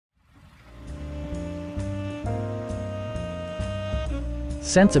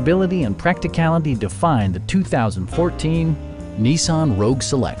sensibility and practicality define the 2014 Nissan Rogue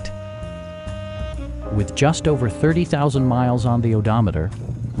Select. With just over 30,000 miles on the odometer,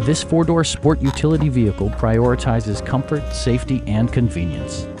 this four-door sport utility vehicle prioritizes comfort, safety, and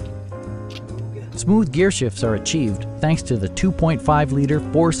convenience. Smooth gear shifts are achieved thanks to the 2.5-liter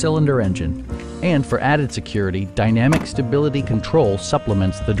four-cylinder engine, and for added security, dynamic stability control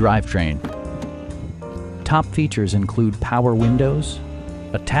supplements the drivetrain. Top features include power windows,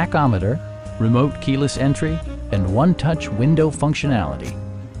 a tachometer, remote keyless entry, and one-touch window functionality.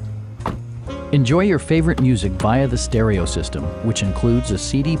 Enjoy your favorite music via the stereo system, which includes a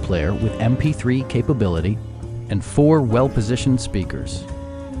CD player with MP3 capability and 4 well-positioned speakers.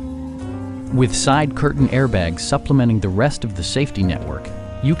 With side curtain airbags supplementing the rest of the safety network,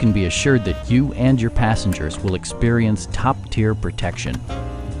 you can be assured that you and your passengers will experience top-tier protection.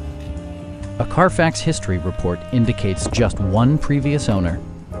 A Carfax history report indicates just one previous owner.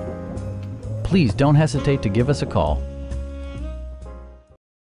 Please don't hesitate to give us a call.